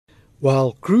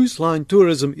While cruise line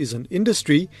tourism is an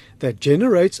industry that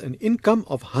generates an income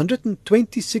of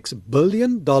 $126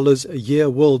 billion a year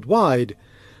worldwide,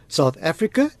 South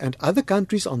Africa and other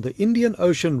countries on the Indian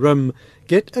Ocean rim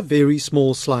get a very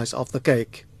small slice of the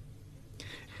cake.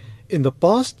 In the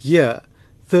past year,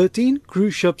 13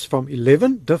 cruise ships from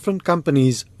 11 different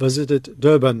companies visited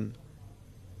Durban,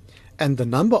 and the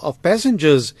number of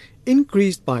passengers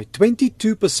increased by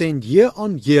 22%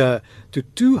 year-on-year to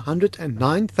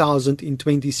 209,000 in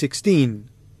 2016.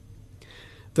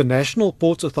 The National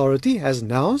Ports Authority has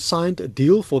now signed a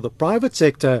deal for the private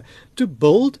sector to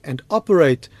build and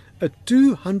operate a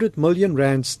 200 million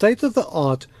rand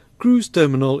state-of-the-art cruise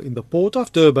terminal in the port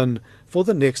of Durban for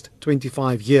the next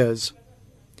 25 years.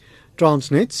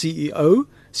 Transnet CEO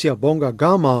Siyabonga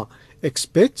Gama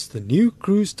expects the new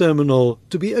cruise terminal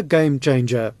to be a game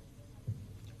changer.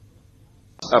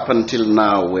 Up until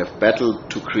now, we have battled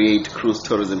to create cruise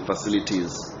tourism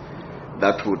facilities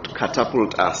that would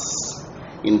catapult us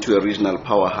into a regional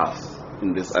powerhouse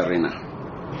in this arena.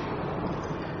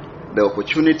 The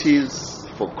opportunities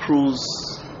for cruise,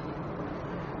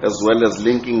 as well as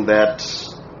linking that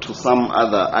to some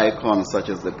other icons such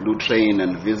as the Blue Train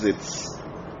and visits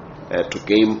to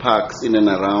game parks in and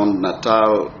around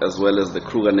Natal, as well as the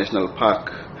Kruger National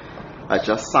Park, are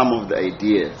just some of the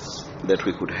ideas that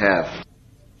we could have.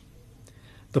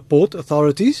 The Port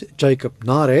Authority's Jacob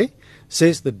Nare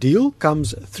says the deal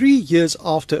comes 3 years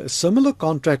after a similar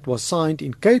contract was signed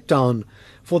in Cape Town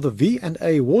for the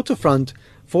V&A waterfront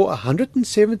for a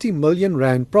 170 million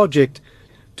rand project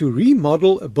to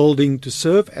remodel a building to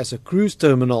serve as a cruise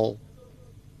terminal.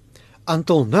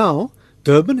 Until now,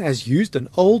 Durban has used an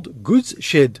old goods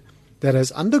shed that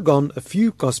has undergone a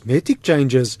few cosmetic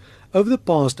changes over the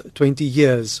past 20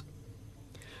 years.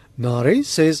 Nare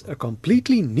says a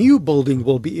completely new building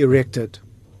will be erected.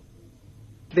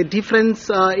 The difference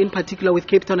in particular with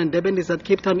Cape Town and Durban is that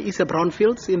Cape Town is a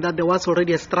brownfields, in that there was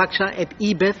already a structure at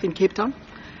Ebeth in Cape Town,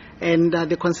 and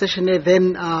the concessionaire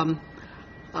then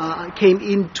came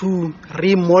in to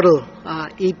remodel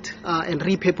it and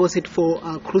repurpose it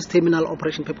for cruise terminal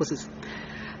operation purposes.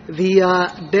 The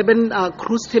Durban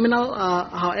cruise terminal,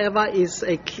 however, is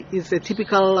a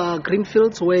typical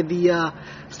greenfields where the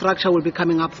structure will be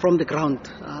coming up from the ground,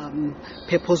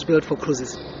 purpose-built for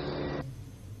cruises.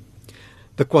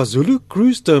 The KwaZulu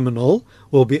Cruise Terminal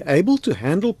will be able to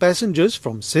handle passengers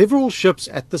from several ships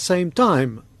at the same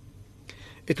time.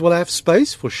 It will have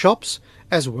space for shops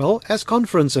as well as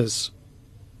conferences.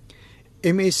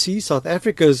 MSC South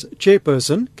Africa's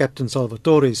chairperson, Captain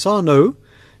Salvatore Sano,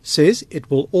 says it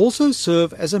will also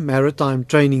serve as a maritime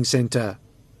training centre.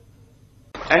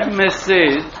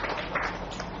 MSC's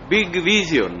big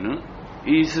vision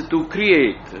is to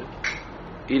create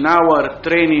in our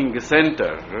training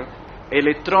centre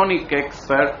electronic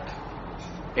expert,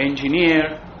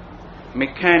 engineer,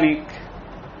 mechanic,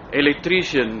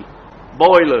 electrician,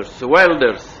 boilers,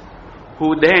 welders,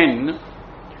 who then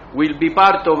will be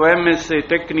part of MSC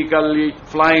technically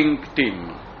flying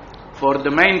team for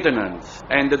the maintenance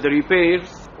and the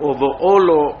repairs of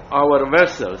all of our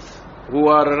vessels who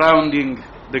are rounding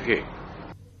the Cape.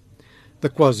 The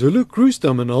KwaZulu Cruise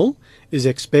Terminal is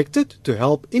expected to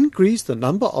help increase the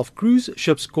number of cruise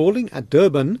ships calling at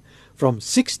Durban from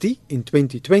 60 in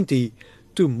 2020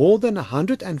 to more than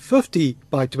 150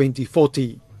 by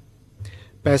 2040.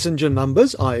 Passenger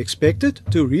numbers are expected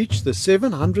to reach the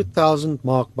 700,000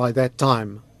 mark by that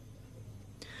time.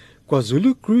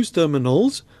 KwaZulu Cruise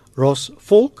Terminal's Ross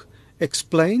Volk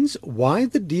explains why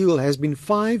the deal has been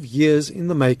 5 years in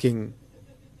the making.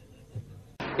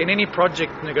 In any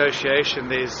project negotiation,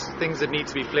 there's things that need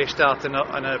to be fleshed out. And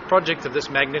on a project of this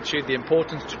magnitude, the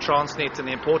importance to Transnet and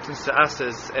the importance to us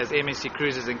as MSC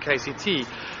Cruises and KCT,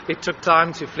 it took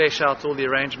time to flesh out all the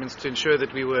arrangements to ensure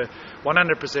that we were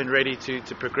 100% ready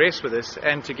to progress with this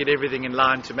and to get everything in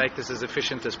line to make this as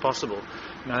efficient as possible.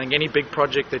 And I think any big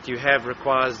project that you have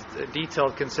requires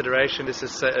detailed consideration. This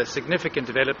is a significant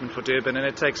development for Durban, and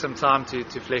it takes some time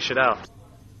to flesh it out.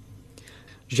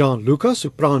 Gianluca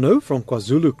Soprano from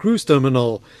KwaZulu Cruise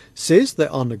Terminal says they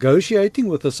are negotiating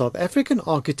with a South African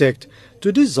architect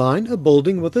to design a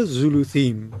building with a Zulu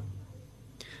theme.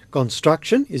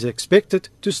 Construction is expected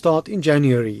to start in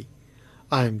January.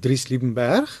 I am Dries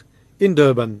Liebenberg in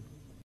Durban.